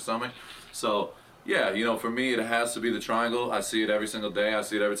chest or stomach. So Yeah, for me, it has to be the triangle. I see it every single day. I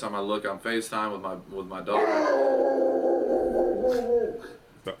see it every time I look on FaceTime with my daughter.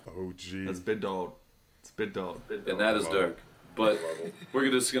 The OG. That's Big Dog. It's Big Dog. And that is Dirk. But we're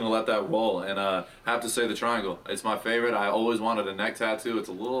just going to let that roll. And have to say the triangle. It's my favorite. I always wanted a neck tattoo. It's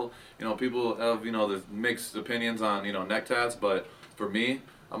a little, people have, the mixed opinions on, neck tats. But for me,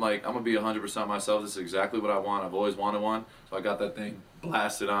 I'm going to be 100% myself. This is exactly what I want. I've always wanted one. So I got that thing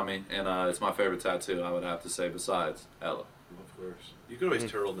blasted on me. And it's my favorite tattoo, I would have to say, besides Ella. Of course. You could always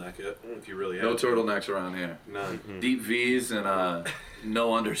turtleneck it if you really have No to. turtlenecks around here. None. Deep V's and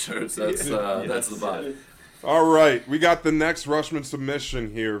no undershirts. That's that's the vibe. All right, we got the next Rushman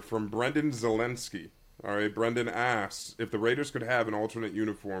submission here from Brendan Zelensky. All right, Brendan asks, if the Raiders could have an alternate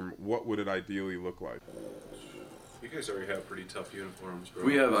uniform, what would it ideally look like? You guys already have pretty tough uniforms,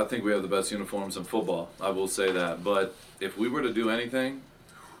 bro. I think we have the best uniforms in football. I will say that. But if we were to do anything,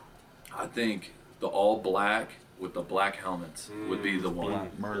 I think the all black with the black helmets would be the one.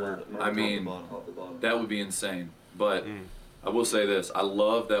 Murder. I mean, that would be insane. But I will say this. I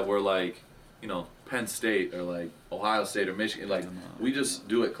love that we're like, Penn State or like Ohio State or Michigan. Like, we just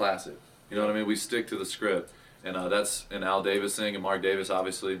do it classic. You know what I mean? We stick to the script. And that's an Al Davis thing. And Mark Davis,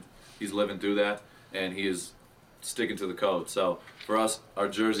 obviously, he's living through that. And he is sticking to the code. So for us, our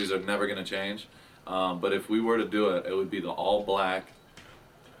jerseys are never going to change. But if we were to do it, it would be the all black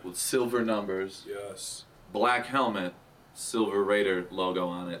with silver numbers. Yes. Black helmet, silver Raider logo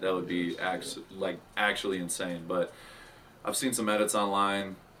on it. That would be actually insane. But I've seen some edits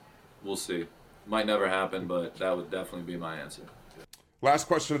online. We'll see. Might never happen, but that would definitely be my answer. Last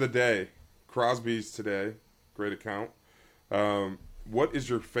question of the day. Crosby's today. Great account. What is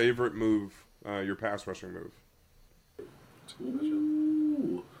your favorite move, your pass rushing move?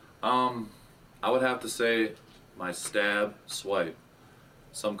 Ooh. I would have to say my stab swipe.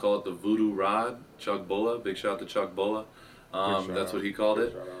 Some call it the voodoo rod. Chuck Bulla. Big shout out to Chuck Bulla. That's what he called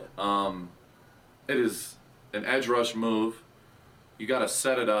it. It is an edge rush move. You got to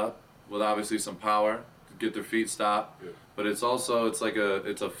set it up with obviously some power to get their feet stopped. Yeah. But it's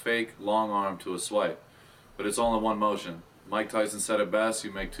a fake long arm to a swipe. But it's all in one motion. Mike Tyson said it best.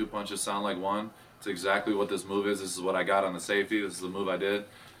 You make two punches sound like one. It's exactly what this move is. This is what I got on the safety. This is the move I did.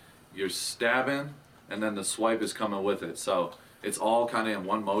 You're stabbing, and then the swipe is coming with it. So it's all kind of in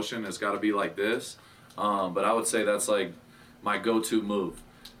one motion. It's got to be like this. But I would say that's like my go-to move.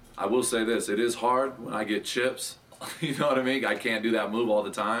 I will say this. It is hard when I get chips. You know what I mean? I can't do that move all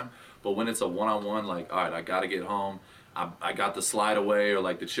the time. But when it's a one-on-one, like, all right, I got to get home. I got the slide away or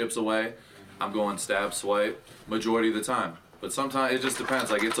like the chips away. I'm going stab, swipe majority of the time. But sometimes it just depends.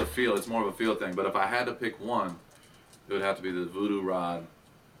 Like, it's a feel. It's more of a feel thing. But if I had to pick one, it would have to be the voodoo rod,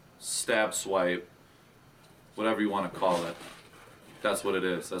 stab, swipe, whatever you want to call it. That's what it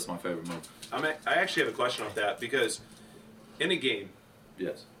is. That's my favorite move. I actually have a question off that because in a game,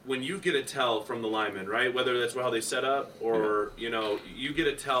 yes, when you get a tell from the lineman, right, whether that's how they set up or, you get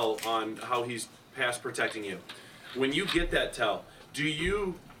a tell on how he's pass protecting you. When you get that tell, do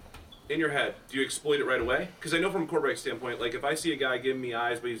you, in your head, do you exploit it right away? Because I know from a quarterback standpoint, like if I see a guy giving me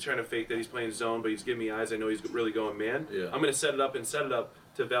eyes, but he's trying to fake that he's playing zone, but he's giving me eyes, I know he's really going man. Yeah. I'm going to set it up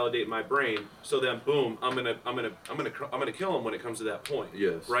to validate my brain. So then, boom, I'm gonna kill him when it comes to that point.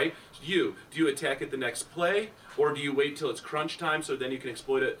 Yes. Right. Do you attack it the next play, or do you wait till it's crunch time so then you can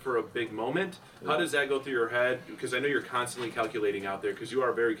exploit it for a big moment? Yeah. How does that go through your head? Because I know you're constantly calculating out there because you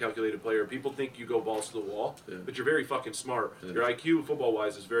are a very calculated player. People think you go balls to the wall, but you're very fucking smart. Yeah. Your IQ football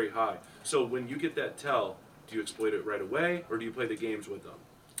wise is very high. So when you get that tell, do you exploit it right away, or do you play the games with them?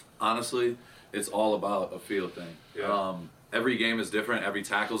 Honestly, it's all about a feel thing. Yeah. Every game is different. Every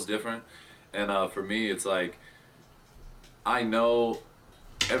tackle's different. And for me, it's like I know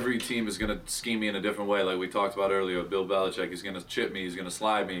every team is going to scheme me in a different way. Like we talked about earlier, Bill Belichick, he's going to chip me. He's going to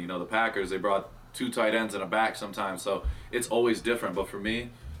slide me. The Packers, they brought two tight ends and a back sometimes. So it's always different. But for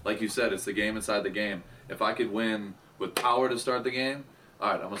me, like you said, it's the game inside the game. If I could win with power to start the game, all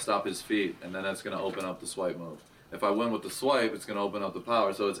right, I'm going to stop his feet. And then that's going to open up the swipe move. If I win with the swipe, it's going to open up the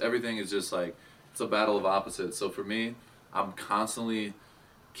power. So everything is just like it's a battle of opposites. So for me, I'm constantly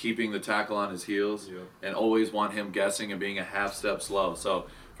keeping the tackle on his heels and always want him guessing and being a half step slow. So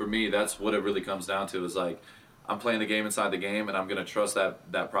for me, that's what it really comes down to is like I'm playing the game inside the game and I'm going to trust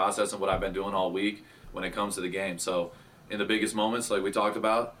that process and what I've been doing all week when it comes to the game. So in the biggest moments, like we talked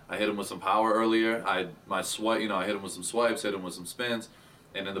about, I hit him with some power earlier. I hit him with some swipes, hit him with some spins.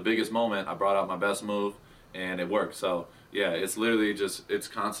 And in the biggest moment, I brought out my best move and it worked. So yeah, it's literally it's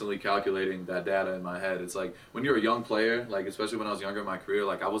constantly calculating that data in my head. It's like when you're a young player, like especially when I was younger in my career,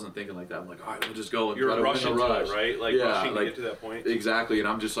 like I wasn't thinking like that. I'm like, all right, we'll just go and you're try to rushing win the rush. To it, right? Like rushing to get to that point. Exactly, and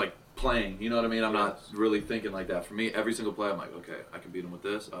I'm just like playing. You know what I mean? I'm not really thinking like that. For me, every single play, I'm like, okay, I can beat him with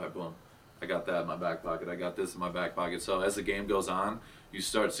this. All right, boom. I got that in my back pocket. I got this in my back pocket. So as the game goes on, you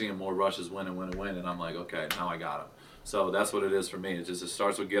start seeing more rushes win and win and win. And I'm like, okay, now I got him. So that's what it is for me. It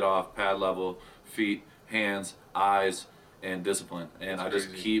starts with get off, pad level, feet, hands, eyes, and discipline. And I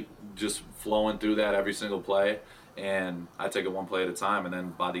just keep just flowing through that every single play. And I take it one play at a time. And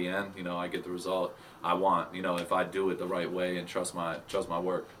then by the end, I get the result I want, if I do it the right way and trust my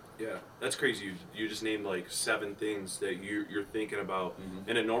work. Yeah, that's crazy. You just named like 7 things that you're thinking about.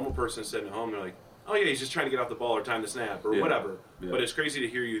 And a normal person sitting at home, they're like, oh yeah, he's just trying to get off the ball or time the snap or whatever. Yeah. But it's crazy to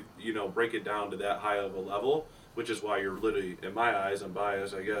hear you, break it down to that high of a level, which is why you're literally, in my eyes, I'm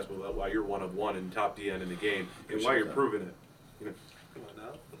biased, I guess, but why you're 1 of 1 in top DN in the game and why you're proving it. Come on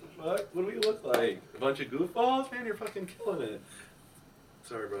now. What the fuck? What do we look like? A bunch of goofballs? Man, you're fucking killing it.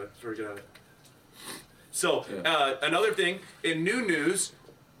 Sorry, bro. Forgot it. So, another thing, in new news,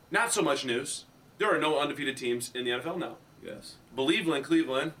 not so much news, there are no undefeated teams in the NFL now. Yes.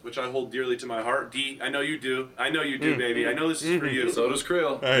 Cleveland, which I hold dearly to my heart. D, I know you do. I know you do, baby. I know this is for you. So does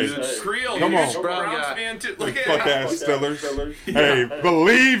Creel. Hey. Creel, Come you're on. a Browns fan too. Look at Fuck ass Stillers. Hey,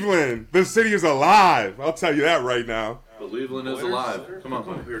 Believeland. The city is alive. I'll tell you that right now. Believeland is alive. Come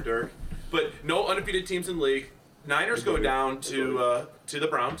on, here, Dirk. But no undefeated teams in the league. Niners go down to the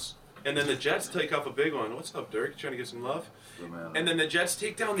Browns. And then the Jets take off a big one. What's up, Dirk? You trying to get some love? And then the Jets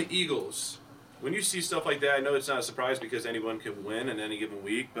take down the Eagles. When you see stuff like that, I know it's not a surprise because anyone can win in any given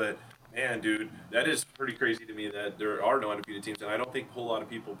week, but man, dude, that is pretty crazy to me that there are no undefeated teams, and I don't think a whole lot of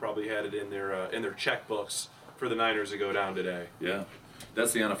people probably had it in their checkbooks for the Niners to go down today. Yeah,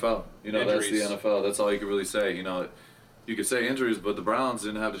 that's the NFL. Injuries. That's the NFL. That's all you can really say. You could say injuries, but the Browns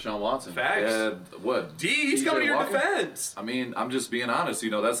didn't have Deshaun Watson. Facts. They had, what? He's coming to your defense. I mean, I'm just being honest.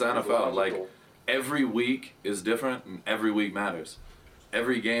 That's the NFL. Like, every week is different, and every week matters.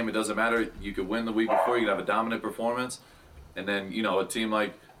 Every game, it doesn't matter. You could win the week before. You could have a dominant performance. And then, a team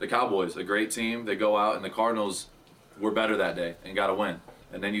like the Cowboys, a great team, they go out, and the Cardinals were better that day and got a win.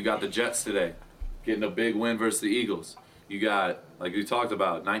 And then you got the Jets today getting a big win versus the Eagles. You got, like we talked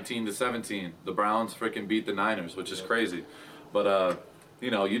about, 19-17. The Browns freaking beat the Niners, which is crazy. But,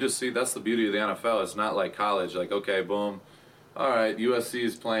 you just see that's the beauty of the NFL. It's not like college. Like, okay, boom. All right, USC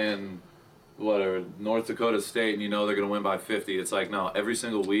is playing whatever, North Dakota State, and they're going to win by 50. It's like, no, every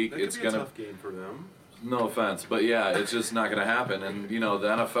single week it's going to be a tough game for them. No offense, but yeah, it's just not going to happen. And, the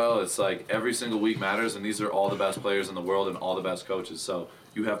NFL, it's like every single week matters, and these are all the best players in the world and all the best coaches. So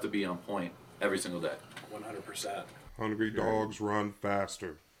you have to be on point every single day. 100%. Hungry dogs run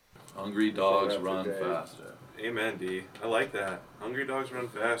faster. Hungry dogs run faster. Amen, D. I like that. Hungry dogs run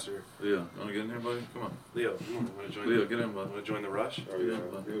faster. Leo, you want to get in here, buddy? Come on. Leo, come on. Want to join? Leo, get in, bud. Want to join the rush? Oh yeah,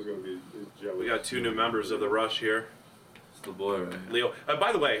 he was gonna be jealous. We got 2 new members of the rush here. It's the boy right here. Leo.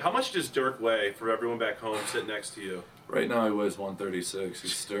 By the way, how much does Dirk weigh for everyone back home sitting next to you? Right now he weighs 136.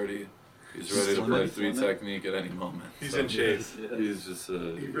 He's sturdy. He's ready to play 3 technique at any moment. He's in shape. He's just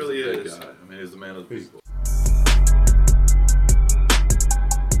he really he's a big is. guy. I mean, he's the man of the people.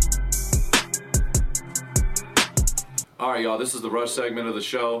 All right, y'all, this is the Rush segment of the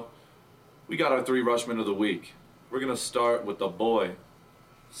show. We got our 3 Rushmen of the week. We're going to start with the boy,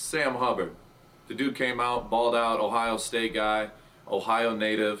 Sam Hubbard. The dude came out, balled out, Ohio State guy, Ohio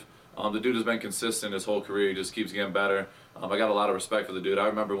native. The dude has been consistent his whole career. He just keeps getting better. I got a lot of respect for the dude. I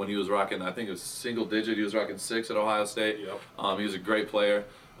remember when he was rocking, I think it was single digit, he was rocking 6 at Ohio State. Yep. He was a great player.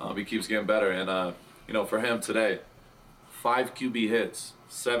 He keeps getting better. And, for him today, 5 QB hits,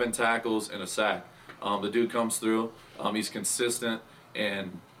 7 tackles, and a sack. The dude comes through. He's consistent,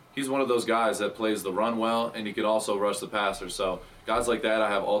 and he's one of those guys that plays the run well, and he could also rush the passer. So guys like that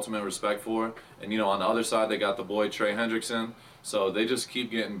I have ultimate respect for. And, on the other side, they got the boy Trey Hendrickson. So they just keep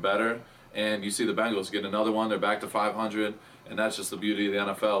getting better. And you see the Bengals get another one. They're back to 500, and that's just the beauty of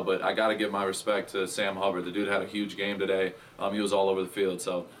the NFL. But I got to give my respect to Sam Hubbard. The dude had a huge game today. He was all over the field.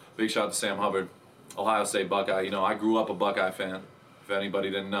 So big shout out to Sam Hubbard, Ohio State Buckeye. I grew up a Buckeye fan, if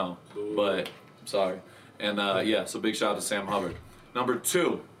anybody didn't know. But, sorry. And, so big shout out to Sam Hubbard. Number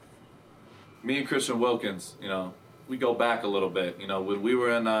 2, me and Christian Wilkins, we go back a little bit. When we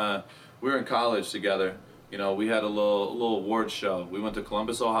were in college together, we had a little award show. We went to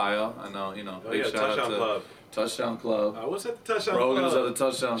Columbus, Ohio. I know, big shout out to Club. Touchdown Club. I was at the Touchdown Rogan Club. was at the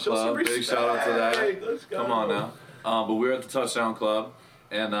Touchdown Show Club. some Big respect. shout out to that. Let's go. Come on now. But we were at the Touchdown Club.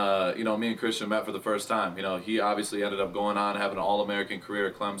 And, me and Christian met for the first time. He obviously ended up going on, having an All-American career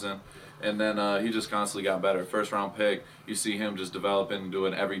at Clemson. And then he just constantly got better. First-round pick, you see him just developing and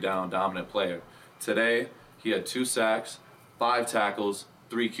doing every down dominant player. Today, he had 2 sacks, 5 tackles,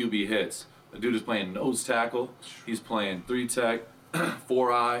 3 QB hits. The dude is playing nose tackle. He's playing 3 tech,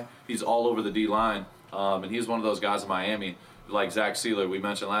 4-eye. He's all over the D-line. And he's one of those guys in Miami, like Zach Sealer we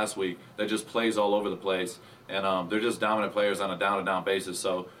mentioned last week, that just plays all over the place. And they're just dominant players on a down-to-down basis.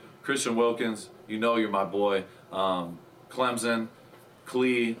 So Christian Wilkins, you know you're my boy. Clemson,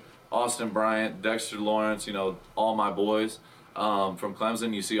 Klee, Austin Bryant, Dexter Lawrence, you know, all my boys. From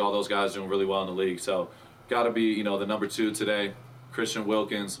Clemson, you see all those guys doing really well in the league. So got to be, you know, the number 2 today, Christian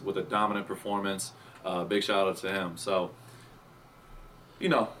Wilkins, with a dominant performance. Big shout out to him. So, you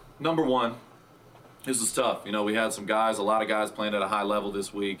know, number 1, this was tough. You know, we had a lot of guys playing at a high level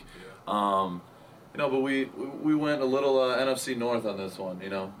this week. You know, but we went a little NFC North on this one, you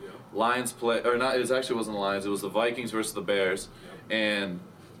know. Yeah. Lions play, or not, it actually wasn't the Lions, it was the Vikings versus the Bears. Yeah. And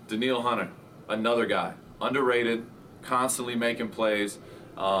Daniil Hunter, another guy, underrated, constantly making plays.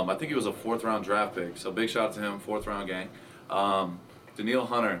 I think he was a 4th-round draft pick, so big shout out to him, 4th-round gang. Daniil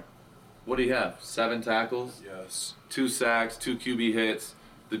Hunter, what do you have? 7 tackles? Yes. 2 sacks, 2 QB hits.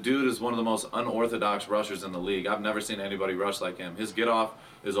 The dude is one of the most unorthodox rushers in the league. I've never seen anybody rush like him. His get-off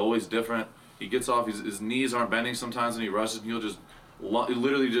is always different. He gets off, his knees aren't bending sometimes when he rushes, and he'll just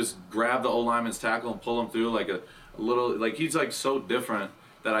literally just grab the O-lineman's tackle and pull him through like a little, like he's like so different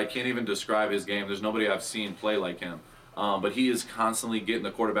that I can't even describe his game. There's nobody I've seen play like him. But he is constantly getting the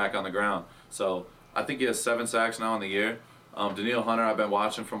quarterback on the ground. So I think he has 7 sacks now in the year. Daniil Hunter, I've been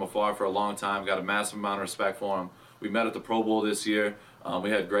watching from afar for a long time, got a massive amount of respect for him. We met at the Pro Bowl this year. We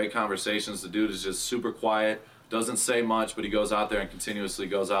had great conversations. The dude is just super quiet. Doesn't say much, but he goes out there and continuously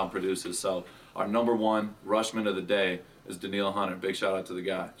goes out and produces. So our number 1 rushman of the day is Daniil Hunter. Big shout out to the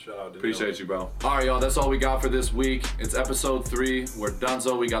guy. Shout out, Daniil. Appreciate you, bro. All right, y'all. That's all we got for this week. It's episode 3. We're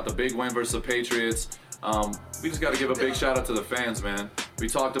donezo. We got the big win versus the Patriots. We just got to give a big shout out to the fans, man. We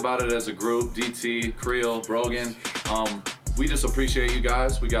talked about it as a group. DT, Creel, Brogan. We just appreciate you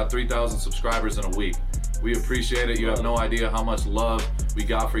guys. We got 3,000 subscribers in a week. We appreciate it. You have no idea how much love we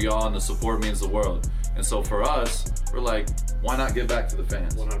got for y'all, and the support means the world. And so for us, we're like, why not give back to the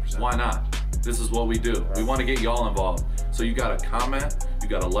fans? 100%. Why not? This is what we do. We want to get y'all involved. So you got to comment, you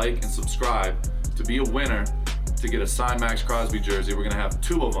got to like and subscribe to be a winner to get a signed Maxx Crosby jersey. We're going to have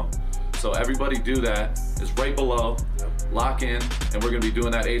 2 of them. So everybody do that. It's right below. Yep. Lock in, and we're going to be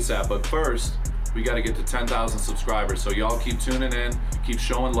doing that ASAP. But first, we got to get to 10,000 subscribers. So y'all keep tuning in, keep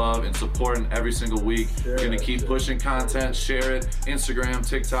showing love and supporting every single week. We're going to keep pushing content, share it, Instagram,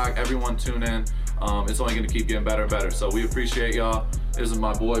 TikTok, everyone tune in. It's only going to keep getting better and better. So we appreciate y'all. This is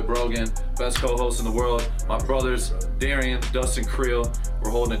my boy Brogan, best co-host in the world. My brothers, Darian, Dustin, Creel.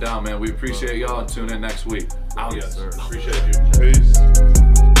 We're holding it down, man. We appreciate y'all, and tune in next week. Out. Yes, sir. Appreciate you.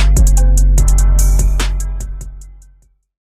 Peace.